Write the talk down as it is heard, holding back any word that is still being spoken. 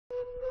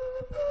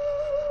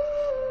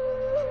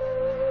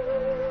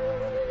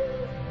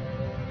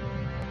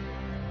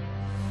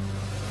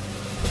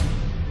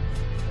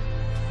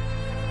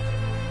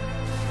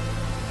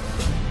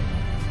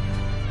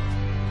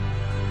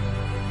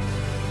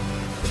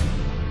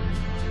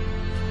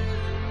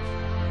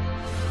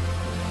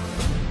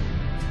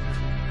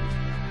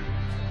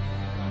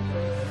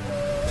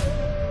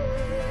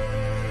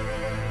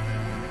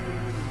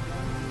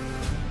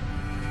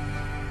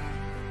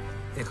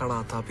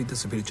Kara Tapita,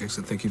 Sir Peter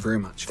Jackson, thank you very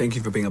much. Thank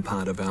you for being a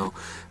part of our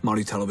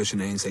Maori Television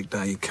Anzac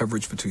Day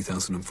coverage for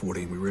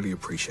 2014. We really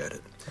appreciate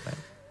it. Okay.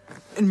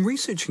 In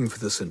researching for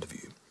this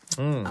interview,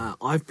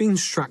 I've been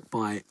struck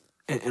by,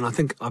 and I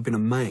think I've been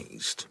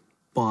amazed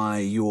by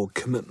your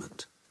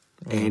commitment.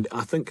 And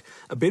I think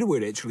a better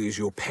word actually is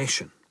your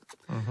passion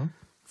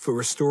for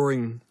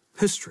restoring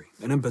history,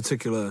 and in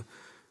particular,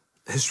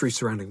 history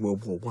surrounding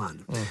World War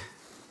One.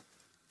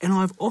 And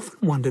I've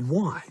often wondered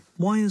why.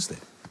 Why is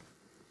that?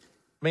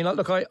 I mean,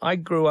 look, I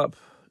grew up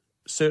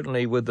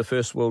certainly with the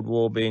First World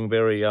War being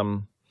very,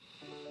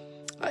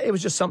 it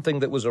was just something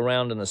that was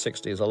around in the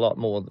 60s a lot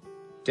more.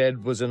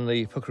 Dad was in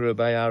the Pukerua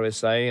Bay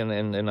RSA,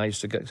 and I used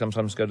to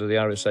sometimes go to the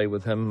RSA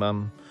with him.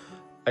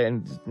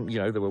 And, you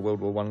know, there were World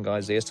War I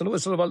guys there. Still, it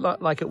was sort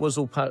of like it was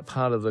all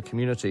part of the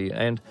community.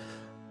 And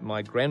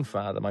my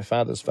grandfather, my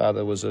father's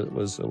father, was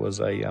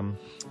a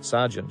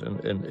sergeant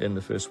in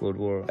the First World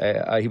War.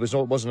 He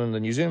wasn't in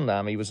the New Zealand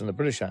Army. He was in the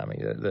British Army,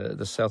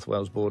 the South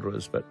Wales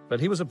Borderers. But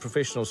he was a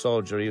professional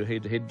soldier.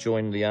 He'd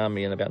joined the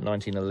army in about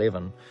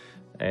 1911,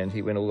 and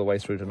he went all the way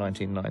through to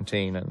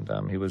 1919.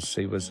 And he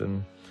was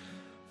in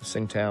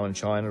Tsingtao in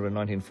China in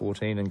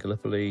 1914 in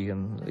Gallipoli,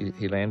 and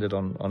he landed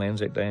on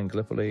Anzac Day in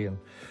Gallipoli and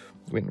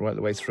went right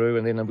the way through.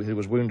 And then he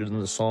was wounded in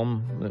the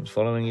Somme the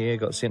following year,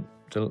 got sent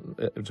to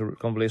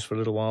convalesce for a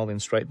little while, then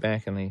straight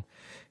back, and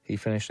he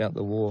finished out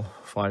the war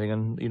fighting.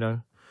 And, you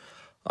know,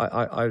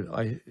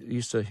 I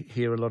used to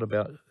hear a lot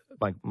about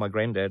my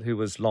granddad, who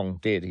was long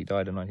dead. He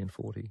died in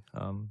 1940.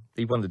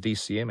 He won the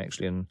DCM,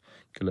 actually, in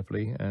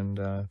Gallipoli, and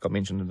got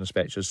mentioned in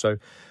dispatches. So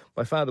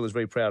my father was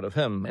very proud of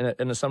him. And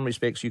in some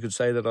respects, you could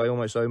say that I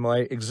almost owe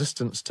my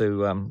existence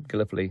to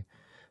Gallipoli,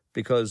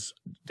 because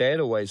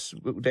Dad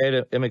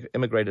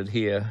immigrated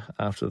here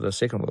after the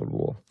Second World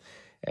War,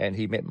 and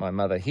he met my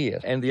mother here.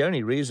 And the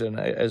only reason,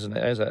 as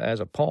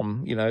a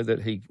POM, you know,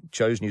 that he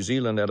chose New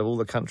Zealand out of all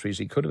the countries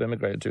he could have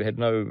immigrated to, had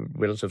no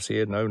relatives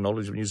here, no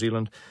knowledge of New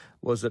Zealand,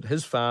 was that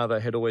his father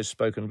had always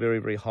spoken very,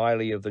 very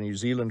highly of the New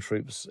Zealand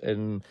troops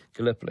in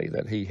Gallipoli,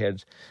 that he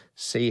had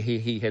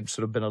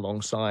sort of been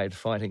alongside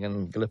fighting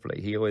in Gallipoli.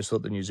 He always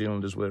thought the New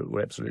Zealanders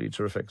were absolutely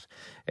terrific.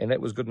 And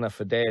that was good enough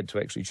for Dad to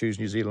actually choose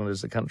New Zealand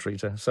as the country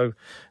to. So,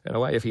 in a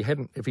way, if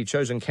he'd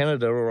chosen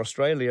Canada or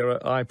Australia,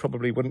 I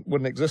probably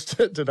wouldn't exist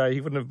today.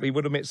 He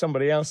would have met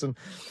somebody else, and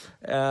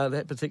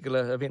that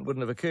particular event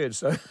wouldn't have occurred.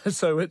 So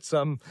it's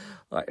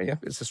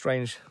it's a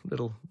strange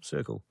little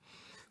circle.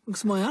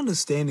 Because my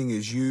understanding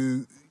is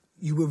you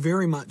were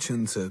very much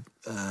into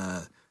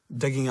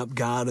digging up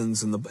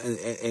gardens and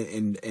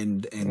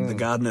the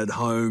garden at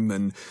home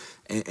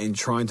and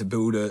trying to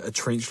build a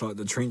trench like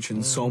the trench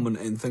in Somme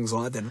and things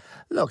like that.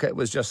 Look, it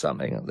was just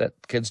something that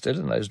kids did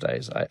in those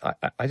days.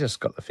 I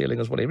just got the feeling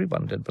it was what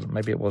everyone did, but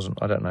maybe it wasn't.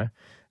 I don't know.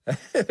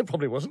 It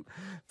probably wasn't.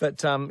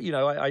 But you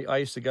know, I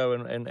used to go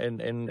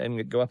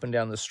and go up and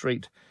down the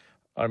street.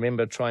 I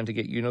remember trying to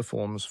get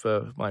uniforms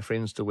for my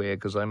friends to wear,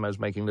 because I was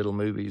making little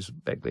movies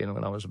back then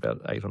when I was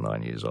about 8 or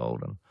 9 years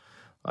old, and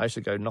I used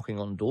to go knocking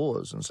on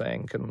doors and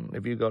saying,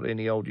 have you got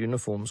any old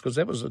uniforms? Because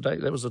that was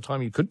the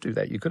time you could do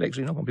that. You could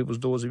actually knock on people's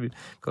doors if you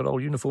got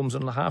old uniforms,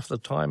 and half the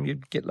time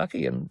you'd get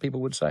lucky, and people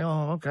would say,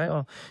 oh, okay,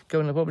 I'll go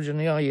in the Bobbage, and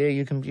yeah,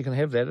 you can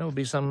have that. It'll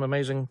be some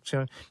amazing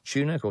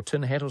tunic or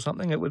tin hat or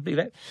something. It would be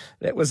that.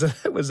 It was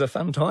a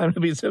fun time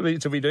to be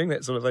doing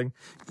that sort of thing.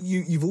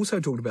 You've also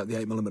talked about the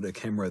 8mm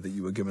camera that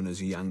you were given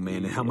as a young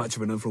man, and how much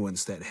of an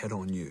influence that had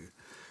on you.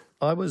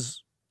 I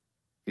was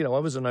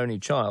an only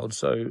child,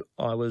 so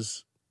I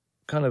was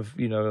kind of,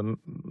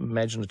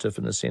 imaginative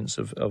in the sense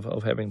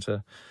of having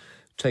to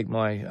take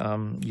my,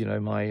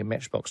 my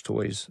Matchbox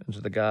toys into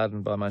the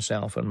garden by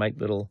myself and make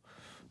little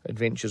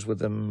adventures with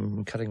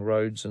them, cutting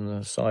roads in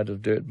the side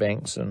of dirt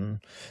banks, and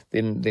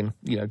then doing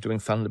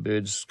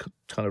Thunderbirds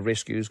kind of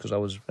rescues, because I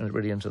was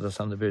really into the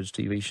Thunderbirds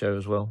TV show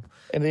as well.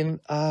 And then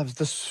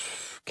this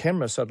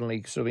camera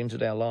suddenly sort of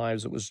entered our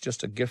lives. It was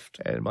just a gift,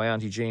 and my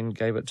Auntie Jean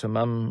gave it to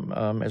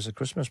Mum as a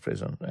Christmas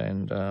present,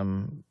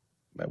 and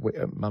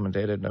Mum and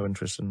Dad had no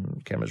interest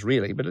in cameras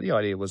really, but the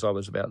idea was I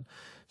was about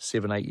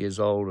 7, 8 years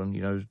old,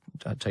 and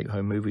I'd take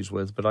home movies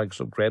with. But I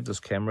sort of grabbed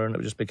this camera, and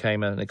it just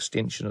became an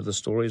extension of the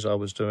stories I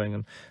was doing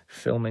and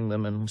filming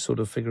them, and sort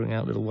of figuring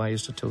out little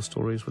ways to tell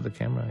stories with the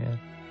camera. Yeah.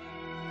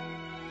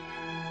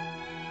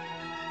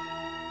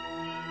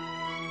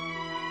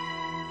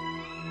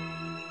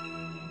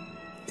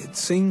 It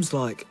seems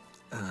like,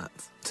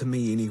 to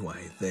me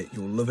anyway, that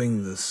you're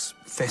living this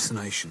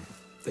fascination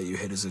that you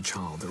had as a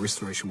child, the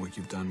restoration work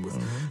you've done with,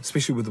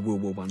 especially with the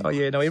World War I. Oh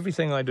yeah, no,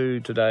 everything I do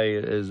today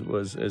is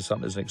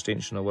an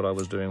extension of what I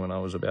was doing when I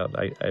was about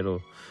 8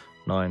 or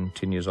 9,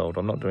 10 years old.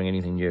 I'm not doing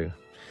anything new.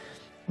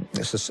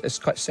 It's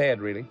quite sad,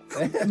 really.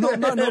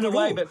 not in a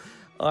way, but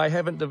I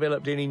haven't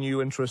developed any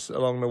new interests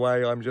along the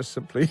way. I'm just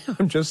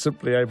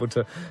simply able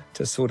to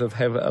sort of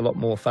have a lot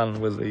more fun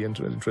with the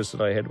interests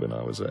that I had when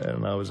I was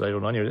 8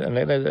 or 9 years. And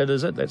that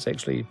is it. That's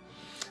actually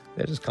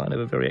That is kind of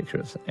a very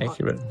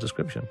accurate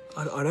description.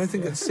 I don't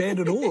think it's sad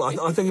at all.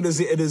 I think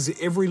it is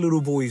every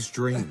little boy's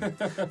dream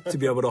to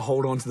be able to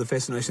hold on to the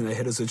fascination they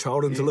had as a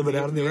child and to live it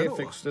out in their adult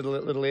life.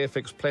 Little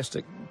Airfix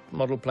plastic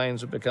model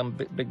planes have become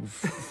big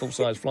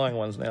full-size flying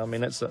ones now. I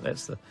mean, that's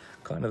the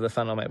kind of the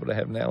fun I'm able to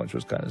have now, which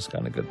was kind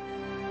of good.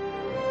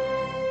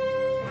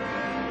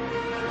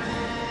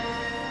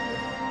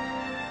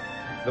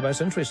 The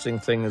most interesting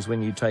thing is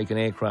when you take an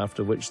aircraft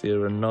of which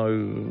there are no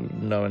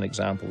known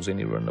examples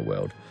anywhere in the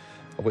world,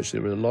 of which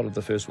there are a lot of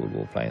the First World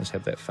War planes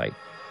have that fate.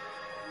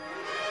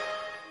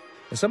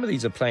 And some of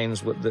these are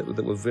planes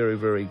that were very,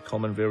 very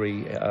common,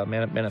 very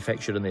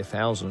manufactured in their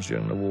thousands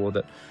during the war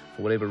that,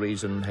 for whatever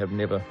reason, have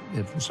never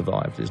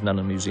survived. There's none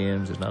in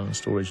museums, there's none in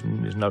storage,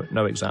 and there's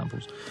no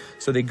examples.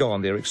 So they're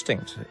gone, they're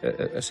extinct,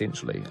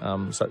 essentially.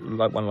 So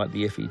one like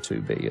the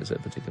FE-2B is a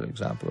particular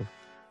example of.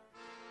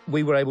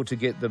 We were able to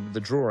get the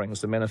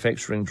drawings, the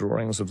manufacturing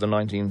drawings of the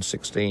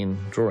 1916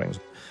 drawings.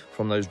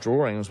 From those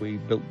drawings, we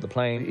built the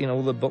plane. You know,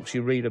 all the books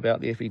you read about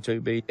the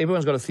FE-2B,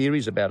 everyone's got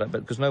theories about it,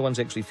 but because no one's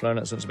actually flown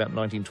it since about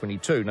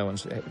 1922, no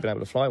one's been able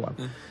to fly one.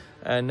 Mm.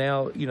 And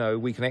now, you know,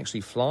 we can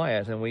actually fly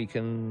it and we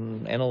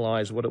can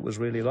analyse what it was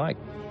really like.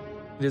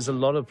 There's a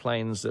lot of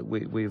planes that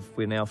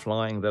we're now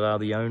flying that are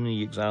the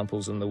only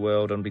examples in the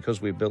world, and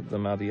because we've built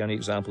them, are the only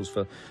examples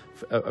for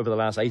over the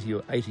last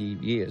 80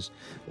 years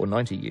or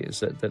 90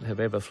 years that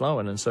have ever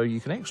flown. And so you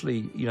can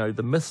actually, you know,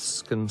 the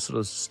myths can sort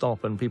of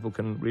stop and people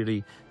can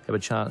really have a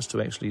chance to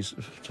actually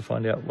to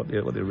find out what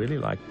they're really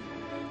like.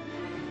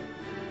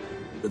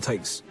 It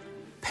takes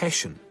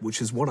passion, which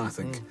is what I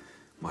think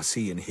I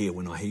see and hear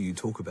when I hear you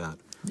talk about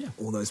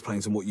all those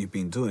planes and what you've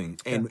been doing.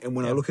 And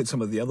when I look at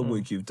some of the other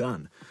work you've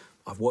done,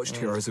 I've watched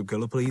Heroes of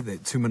Gallipoli,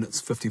 that 2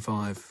 minutes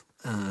 55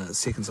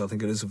 seconds, I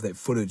think it is, of that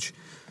footage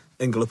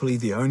in Gallipoli,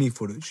 the only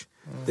footage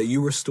that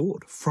you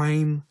restored,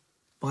 frame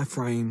by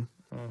frame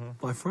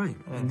by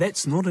frame. And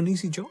that's not an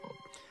easy job.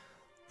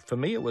 For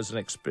me, it was an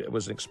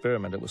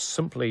experiment. It was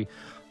simply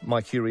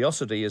my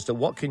curiosity as to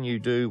what can you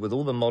do with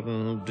all the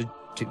modern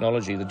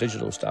technology, the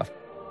digital stuff.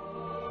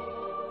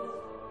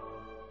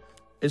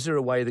 Is there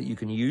a way that you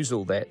can use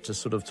all that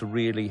to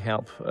really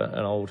help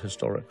an old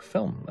historic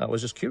film? I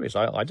was just curious.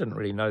 I didn't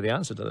really know the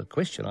answer to the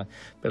question,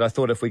 but I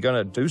thought if we're going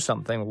to do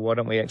something, why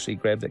don't we actually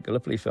grab that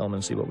Gallipoli film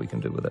and see what we can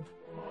do with it?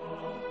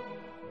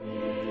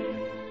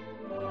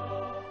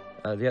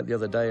 The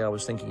other day I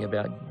was thinking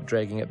about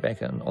dragging it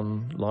back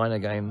online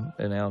again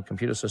in our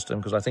computer system,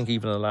 because I think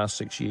even in the last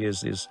 6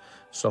 years there's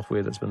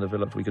software that's been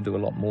developed. We could do a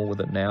lot more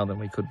with it now than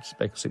we could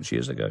back 6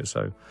 years ago.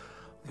 So.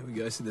 There we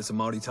go. So there's a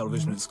Maori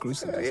Television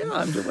exclusive. These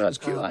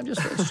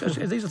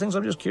are things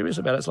I'm just curious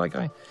about. It's like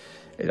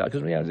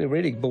because they're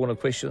really born of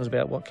questions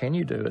about what can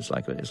you do. It's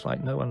like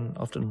no one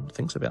often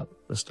thinks about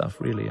this stuff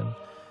really, and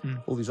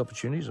all these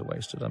opportunities are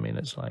wasted. I mean,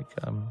 it's like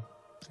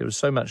there was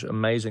so much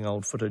amazing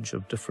old footage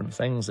of different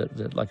things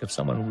that like if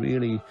someone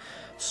really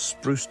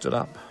spruced it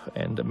up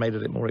and made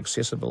it more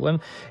accessible,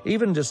 and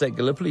even just that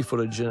Gallipoli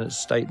footage in its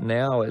state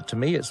now, to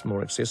me it's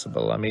more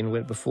accessible. I mean,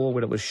 before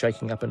when it was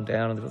shaking up and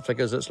down and the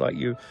flickers, it's like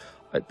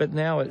but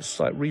now it's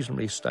like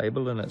reasonably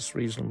stable and it's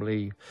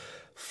reasonably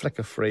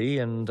flicker-free,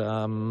 and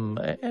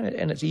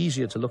it's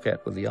easier to look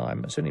at with the eye.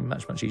 It's certainly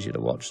much easier to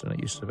watch than it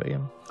used to be.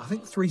 I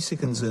think 3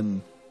 seconds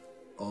in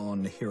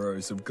on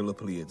Heroes of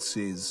Gallipoli it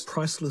says,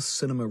 priceless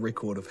cinema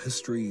record of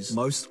history's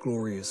most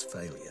glorious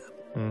failure.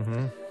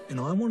 And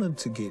I wanted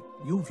to get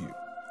your view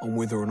on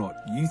whether or not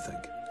you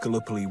think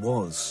Gallipoli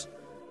was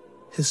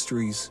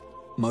history's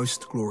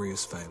most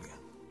glorious failure.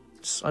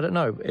 I don't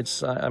know.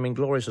 It's I mean,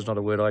 glorious is not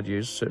a word I'd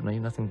use, certainly.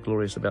 Nothing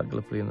glorious about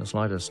Gallipoli in the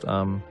slightest.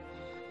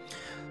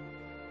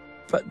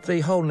 But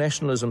the whole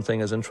nationalism thing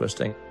is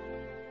interesting.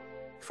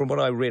 From what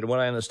I read and what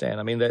I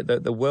understand, I mean,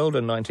 the world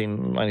in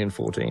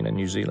 1914 in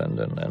New Zealand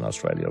and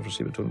Australia,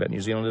 obviously we're talking about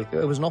New Zealand,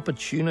 it was an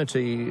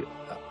opportunity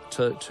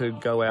to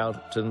go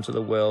out into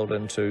the world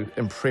and to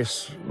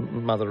impress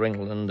Mother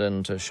England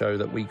and to show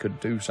that we could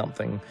do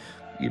something,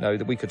 you know,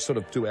 that we could sort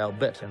of do our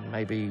bit and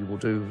maybe we'll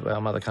do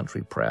our mother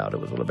country proud. It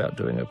was all about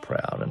doing her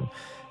proud. And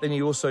then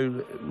you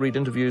also read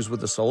interviews with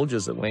the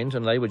soldiers that went,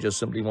 and they were just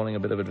simply wanting a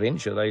bit of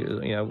adventure. They,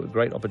 you know, a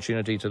great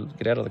opportunity to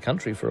get out of the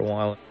country for a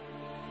while.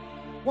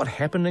 What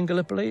happened in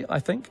Gallipoli, I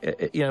think,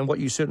 you know,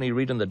 what you certainly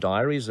read in the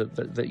diaries,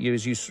 that you,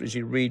 as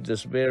you read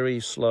this very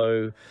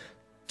slow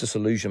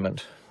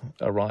disillusionment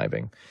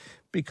arriving,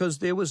 because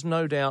there was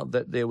no doubt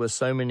that there were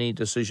so many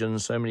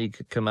decisions, so many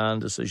command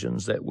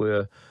decisions that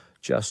were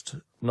just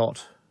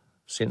not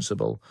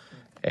sensible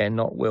and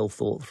not well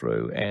thought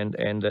through, and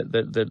that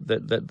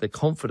the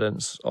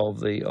confidence of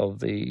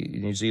the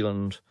New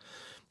Zealand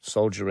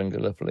soldier in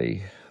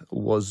Gallipoli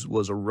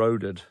was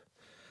eroded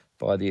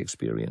by the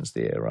experience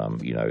there.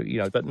 You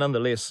know, but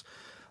nonetheless,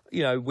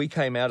 you know, we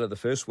came out of the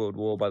First World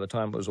War by the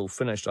time it was all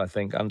finished, I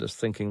think, under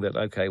thinking that,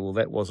 okay, well,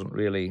 that wasn't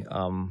really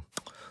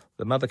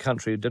the mother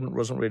country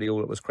wasn't really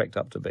all it was cracked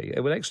up to be. It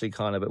was actually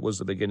it was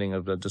the beginning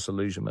of a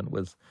disillusionment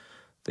with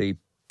the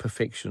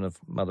perfection of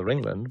Mother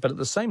England. But at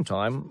the same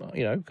time,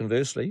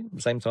 conversely, at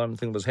the same time the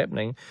thing was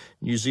happening,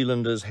 New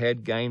Zealanders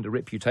had gained a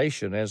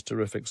reputation as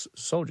terrific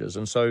soldiers.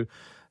 And so,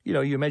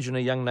 you imagine a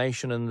young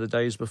nation in the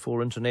days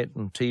before internet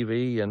and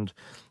TV and,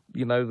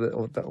 New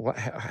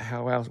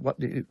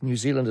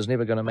Zealand is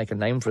never going to make a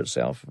name for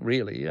itself,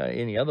 really,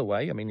 any other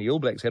way. I mean, the All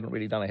Blacks hadn't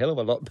really done a hell of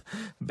a lot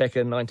back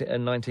in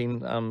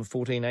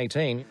 1914,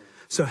 18.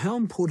 So how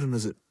important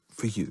is it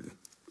for you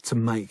to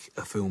make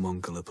a film on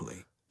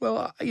Gallipoli?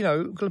 Well,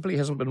 Gallipoli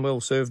hasn't been well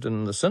served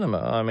in the cinema.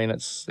 I mean,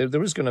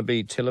 there is going to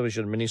be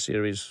television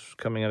miniseries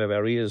coming out of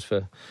our ears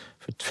for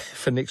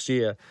next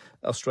year.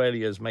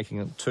 Australia is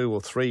making 2 or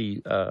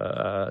 3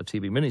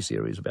 TV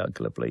miniseries about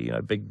Gallipoli,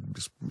 big,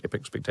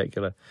 epic,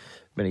 spectacular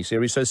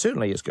miniseries. So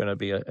certainly it's going to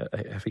be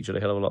featured a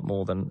hell of a lot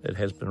more than it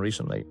has been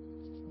recently.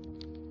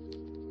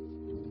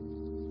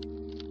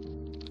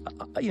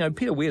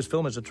 Peter Weir's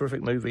film is a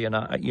terrific movie, and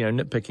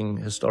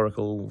nitpicking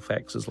historical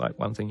facts is like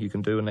one thing you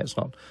can do, and that's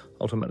not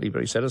ultimately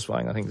very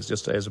satisfying. I think it's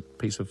just as a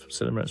piece of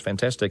cinema, it's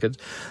fantastic. The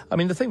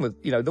thing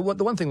with the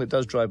one thing that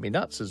does drive me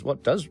nuts is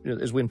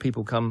when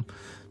people come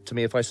to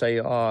me if I say,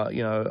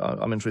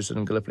 I'm interested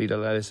in Gallipoli.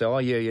 They say, oh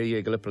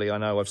yeah, Gallipoli. I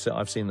know,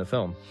 I've seen the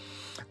film.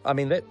 I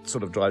mean, that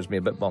sort of drives me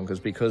a bit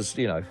bonkers because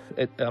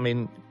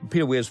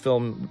Peter Weir's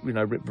film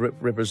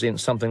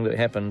represents something that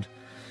happened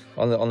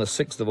on the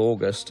 6th of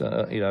August,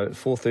 at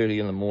 4:30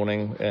 in the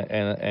morning,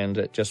 and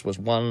it just was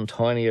one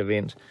tiny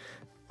event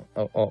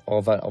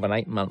of an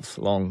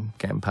 8-month-long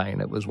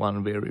campaign. It was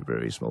one very,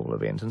 very small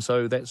event, and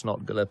so that's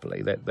not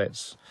Gallipoli.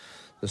 That's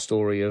the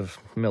story of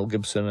Mel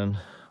Gibson and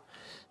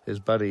his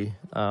buddy,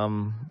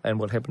 and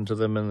what happened to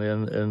them in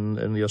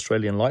the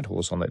Australian Light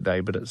Horse on that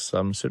day. But it's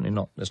certainly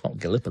not. It's not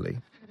Gallipoli.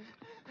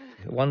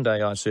 One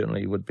day I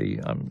certainly would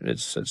be.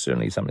 It's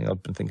certainly something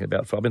I've been thinking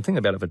about. I've been thinking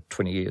about it for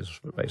 20 years,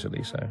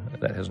 basically, so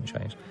that hasn't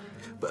changed.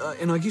 But,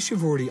 and I guess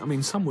you've already,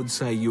 some would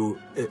say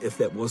if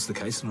that was the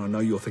case, and I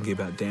know you're thinking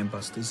about Dam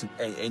Busters,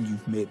 and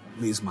you've met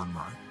Les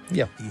Munro.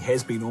 Yeah. He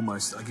has been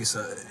almost, I guess,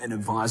 an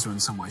advisor in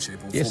some way,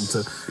 shape or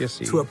form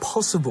to a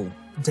possible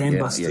Dam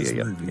Busters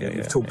movie that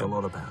you've talked a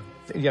lot about.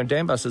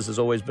 Dam Busters has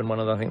always been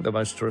one of, I think, the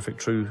most terrific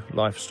true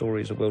life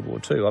stories of World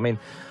War II. I mean,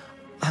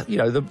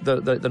 the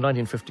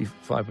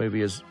 1955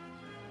 movie is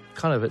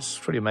it's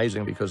pretty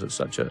amazing because it's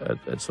such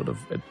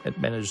it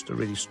managed to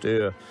really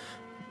stir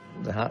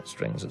the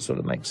heartstrings. It sort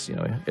of makes,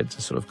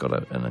 it's sort of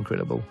got an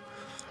incredible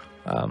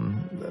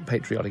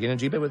patriotic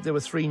energy. But there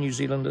were 3 New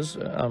Zealanders,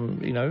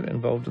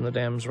 involved in the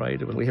Dams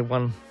raid. We have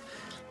one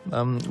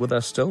with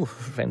us still,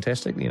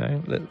 fantastic,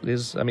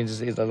 Liz,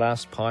 is the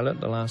last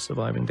pilot, the last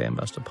surviving Dam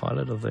Buster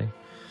pilot of the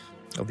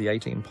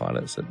 18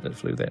 pilots that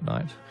flew that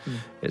night.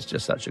 It's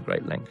just such a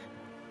great link.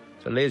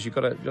 So Les,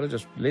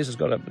 Les has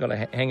got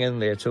to hang in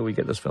there till we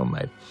get this film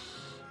made.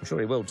 I'm sure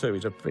he will too.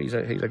 He's a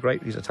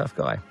tough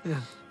guy.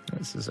 Yeah.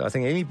 I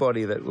think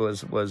anybody that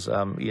was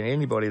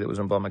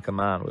in Bomber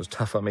Command was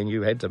tough.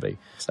 You had to be.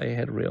 So he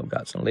had real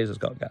guts, and Les has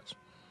got guts.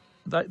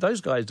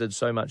 Those guys did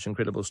so much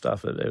incredible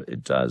stuff.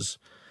 It does.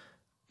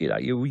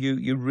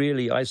 You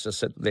really. I used to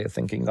sit there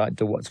thinking,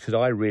 could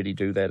I really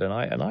do that? And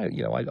I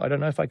don't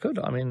know if I could.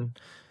 I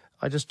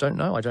just don't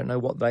know. I don't know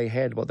what they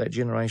had, what that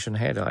generation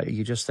had.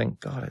 You just think,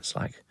 God, it's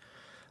like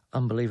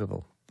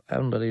unbelievable,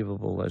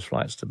 those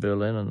flights to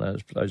Berlin and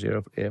those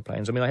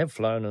airplanes. I have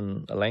flown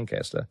in a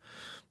Lancaster,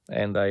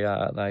 and they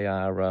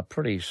are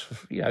pretty,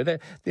 they're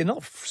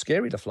not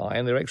scary to fly,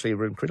 and they're actually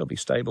incredibly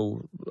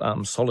stable,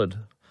 solid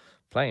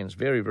planes,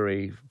 very,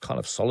 very kind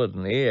of solid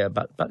in the air,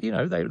 but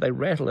they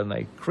rattle and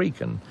they creak,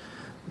 and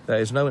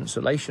there's no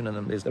insulation in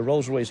them. There's the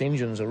Rolls-Royce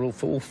engines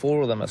all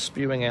 4 of them are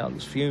spewing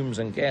out fumes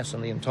and gas,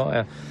 and the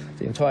entire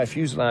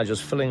fuselage is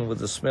filling with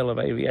the smell of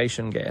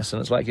aviation gas. And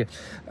it's like,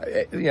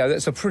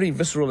 that's a pretty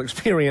visceral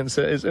experience.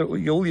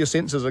 All your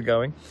senses are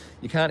going.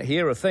 You can't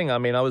hear a thing. I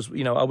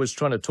was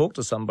trying to talk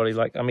to somebody.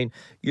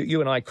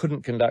 You and I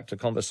couldn't conduct a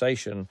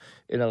conversation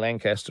in a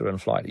Lancaster in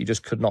flight. You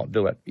just could not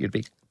do it.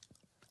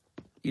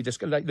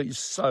 It's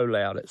so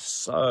loud. It's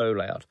so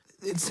loud.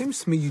 It seems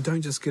to me you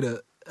don't just get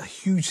a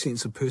huge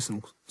sense of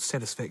personal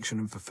satisfaction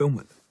and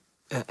fulfillment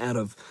out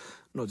of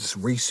not just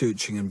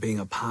researching and being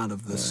a part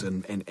of this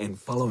and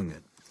following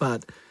it,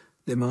 but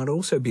there might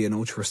also be an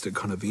altruistic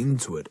kind of end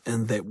to it,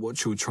 and that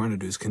what you're trying to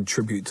do is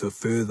contribute to a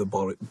further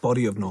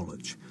body of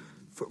knowledge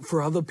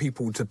for other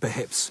people to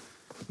perhaps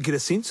get a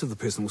sense of the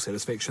personal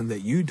satisfaction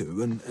that you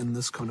do in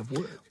this kind of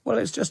work. Well,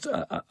 it's just,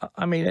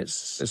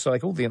 it's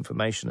like all the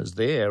information is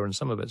there, and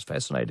some of it's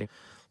fascinating.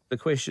 The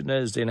question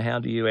is then, how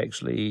do you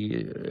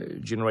actually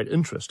generate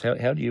interest?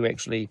 How do you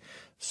actually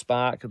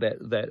spark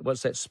that?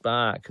 What's that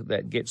spark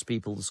that gets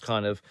people's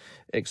kind of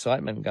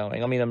excitement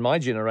going? In my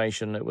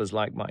generation, it was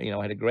like I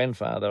had a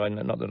grandfather.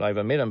 Not that I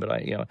ever met him, but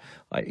now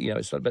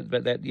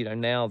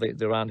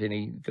there aren't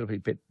any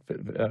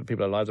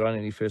people alive. There aren't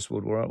any First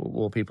World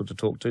War people to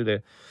talk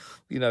to.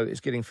 It's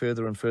getting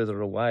further and further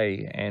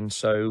away. And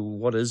so,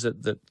 what is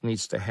it that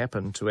needs to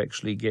happen to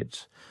actually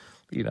get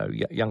you know,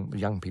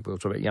 young people,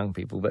 talk about young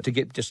people, but to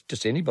get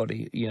just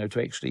anybody, you know,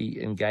 to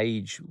actually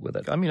engage with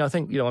it. I mean, I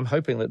think, you know, I'm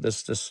hoping that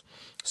this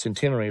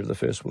centenary of the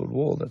First World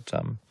War that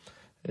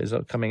is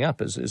coming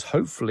up is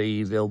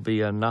hopefully there'll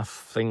be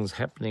enough things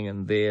happening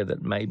in there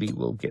that maybe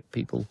will get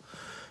people's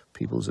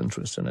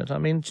interest in it. I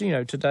mean, you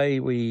know, today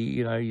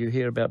you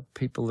hear about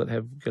people that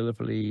have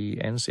Gallipoli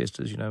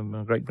ancestors. You know,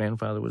 my great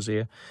grandfather was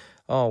there.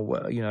 Oh,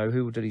 well, you know,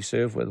 who did he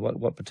serve with?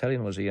 What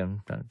battalion was he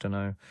in? Don't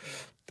know.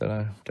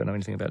 Don't know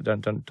anything about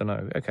it. Don't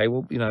know. Okay,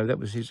 well, you know, that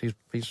was he's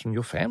from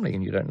your family,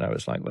 and you don't know.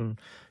 It's like when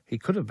he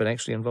could have been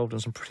actually involved in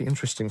some pretty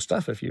interesting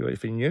stuff if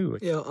he knew.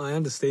 Yeah, I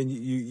understand.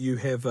 You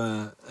have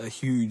a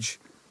huge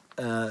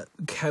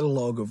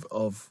catalogue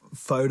of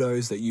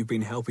photos that you've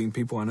been helping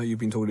people. I know you've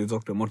been talking to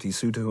Dr. Moti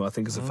Suta, who I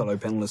think is a fellow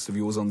panellist of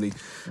yours on the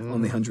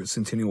 100th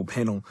Centennial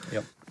panel.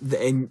 Yep.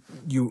 And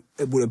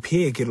it would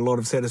appear, get a lot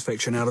of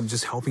satisfaction out of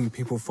just helping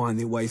people find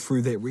their way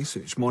through that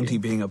research. Monty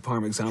being a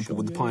prime example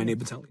with the Pioneer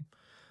Battalion.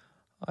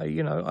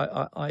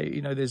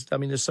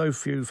 There's so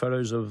few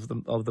photos of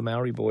the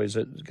Maori boys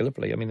at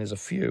Gallipoli. I mean, there's a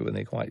few, and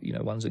they're quite, you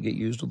know, ones that get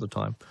used all the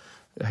time,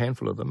 a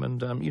handful of them. And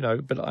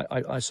but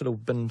I sort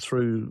of been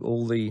through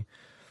all the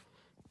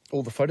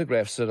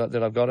photographs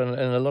that I've got, and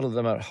a lot of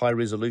them are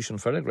high-resolution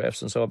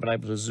photographs, and so I've been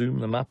able to zoom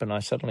them up, and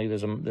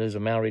there's a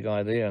Maori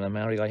guy there and a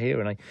Maori guy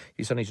here, and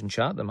you suddenly can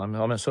chart them. I'm a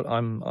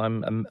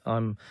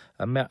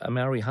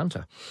Maori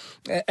hunter.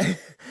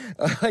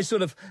 I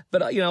sort of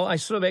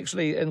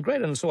actually, and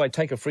great, and so I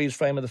take a freeze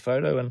frame of the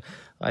photo and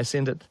I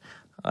send it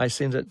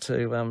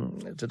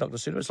to Dr.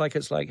 Suter. It's like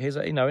here's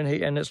a, you know,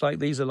 and it's like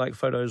these are like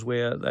photos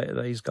where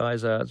these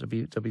guys are to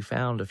be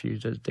found if you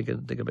just dig a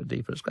bit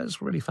deeper.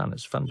 It's really fun.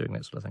 It's fun doing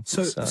that sort of thing.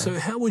 So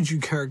how would you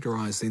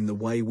characterise then the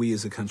way we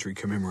as a country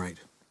commemorate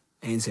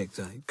Anzac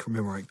Day,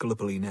 commemorate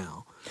Gallipoli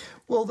now?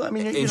 Well, I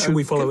mean, and should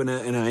we follow in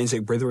our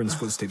Anzac brethren's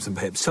footsteps and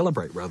perhaps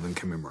celebrate rather than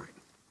commemorate?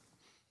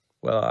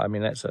 Well, I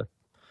mean, that's a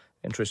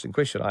interesting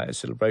question.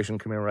 Celebration,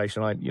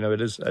 commemoration.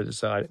 It is.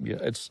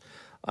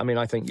 I mean,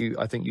 I think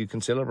you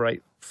can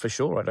celebrate for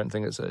sure. I don't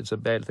think it's a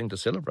bad thing to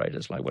celebrate.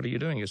 It's like, what are you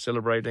doing? You're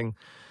celebrating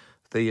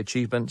the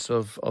achievements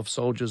of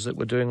soldiers that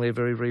were doing their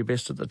very, very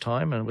best at the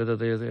time, and whether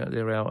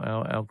they're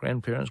our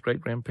grandparents,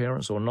 great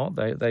grandparents or not,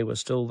 they were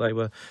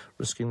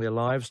risking their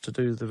lives to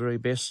do the very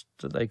best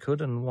that they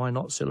could. And why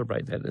not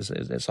celebrate that?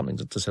 There's something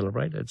to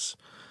celebrate. It's,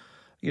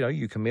 you know,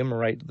 you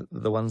commemorate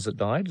the ones that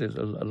died.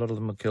 A lot of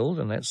them are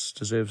killed, and that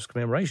deserves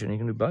commemoration. You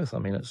can do both. I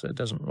mean,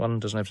 one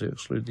doesn't have to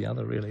exclude the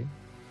other, really.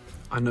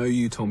 I know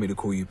you told me to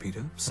call you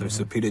Peter, so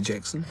Sir Peter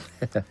Jackson,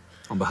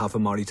 on behalf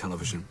of Maori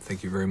Television,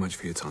 thank you very much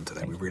for your time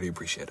today. We really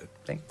appreciate it.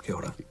 Thank you. Kia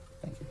ora.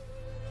 Thank you.